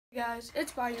guys,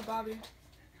 it's Bayou Bobby.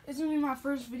 It's gonna be my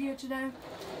first video today,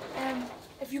 and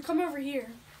if you come over here,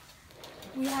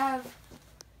 we have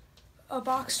a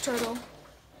box turtle,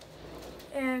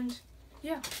 and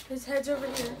yeah, his head's over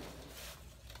here.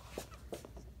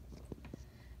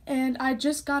 And I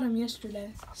just got him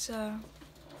yesterday, so,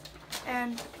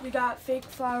 and we got fake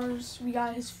flowers, we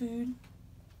got his food,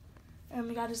 and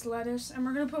we got his lettuce, and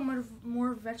we're gonna put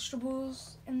more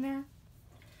vegetables in there.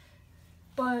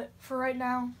 But for right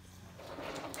now,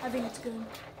 I think it's good.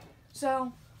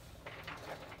 So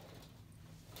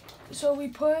we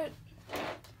put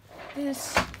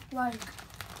this like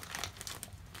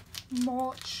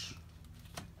mulch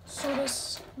sort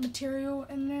of material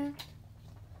in there,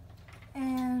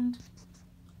 and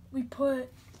we put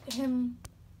him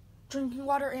drinking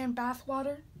water and bath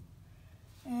water,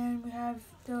 and we have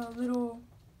the little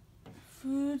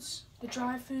foods, the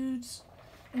dry foods,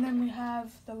 and then we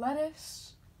have the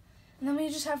lettuce, and then we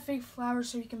just have fake flowers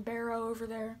so he can burrow over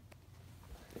there,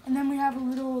 and then we have a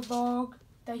little log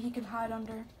that he can hide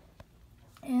under,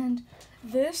 and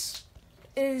this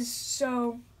is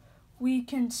so we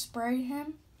can spray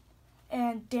him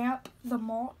and damp the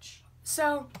mulch.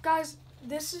 So guys,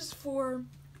 this is for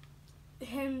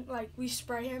him, like we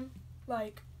spray him,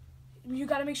 like you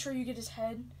gotta make sure you get his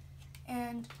head,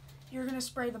 and you're gonna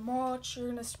spray the mulch, you're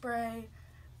gonna spray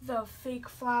the fake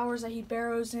flowers that he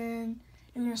burrows in,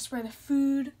 you're gonna spray the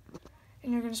food,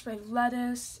 and you're gonna spray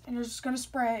lettuce, and you're just gonna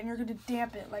spray it, and you're gonna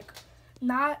damp it, like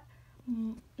not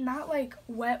like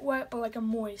wet, but like a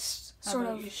moist sort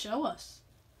of. You show us.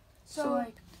 So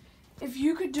like, if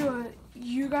you could do it,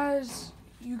 you guys,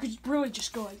 you could really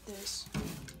just go like this,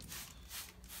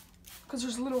 because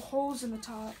there's little holes in the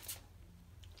top.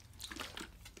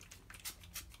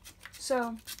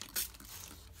 So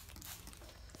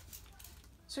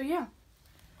yeah,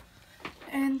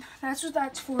 and that's what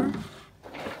that's for.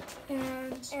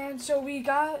 And so we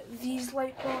got these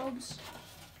light bulbs.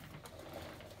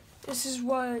 This is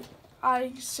what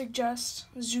I suggest,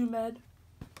 ZooMed.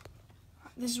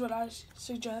 This is what I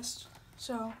suggest.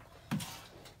 So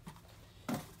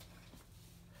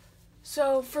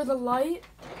for the light,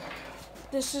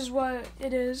 this is what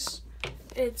it is.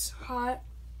 It's hot,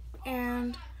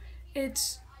 and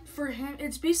it's for him.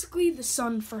 It's basically the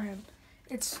sun for him.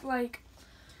 It's like,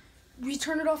 we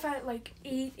turn it off at like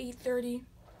 8:30.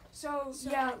 So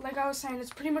yeah, like I was saying, it's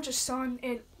pretty much a sun.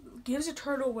 It gives a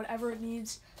turtle whatever it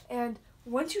needs, and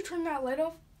once you turn that light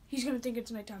off, he's gonna think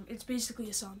it's nighttime. It's basically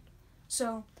a sun.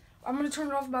 So I'm gonna turn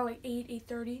it off about like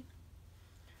 8:30.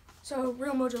 So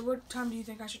Real Mojo, what time do you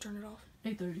think I should turn it off?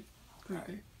 8:30.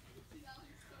 Okay.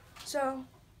 So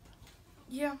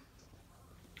yeah,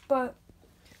 but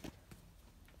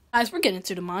guys, we're getting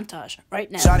to the montage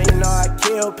right now. Shawty know I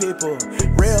kill people,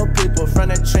 real people from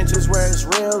the trenches where it's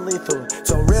real lethal.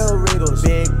 So real Regals,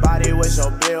 big body with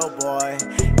your bill boy,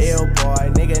 ill boy,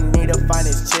 nigga need to find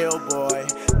his chill boy.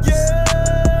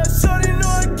 Yeah, shawty know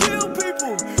I kill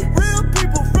people, real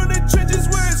people from the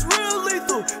trenches where it's real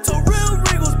lethal. So real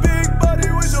Regals, big body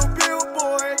with your bill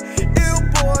boy, ill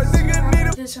boy, nigga need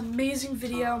to. This amazing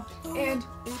video, and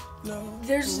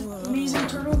there's an amazing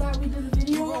turtle that we did a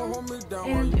video on,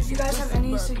 and if you guys have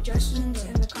any suggestions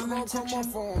in the comment section,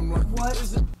 what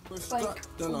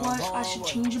I should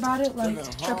change about it, like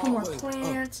should I put more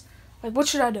plants, like what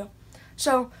should I do?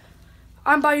 So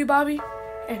I'm Bayou Bobby,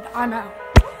 and I'm out.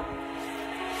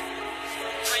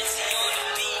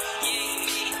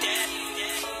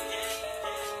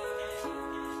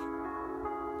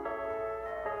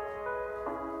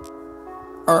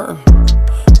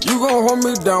 You gon' hold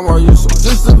me down while you so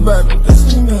distant, baby.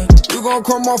 You gon'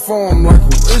 call my phone like, who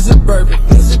is it, baby?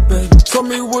 Tell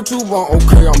me what you want,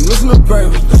 okay, I'm listening,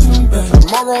 baby.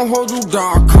 Am I gon' hold you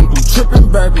down? I come through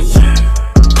trippin', baby.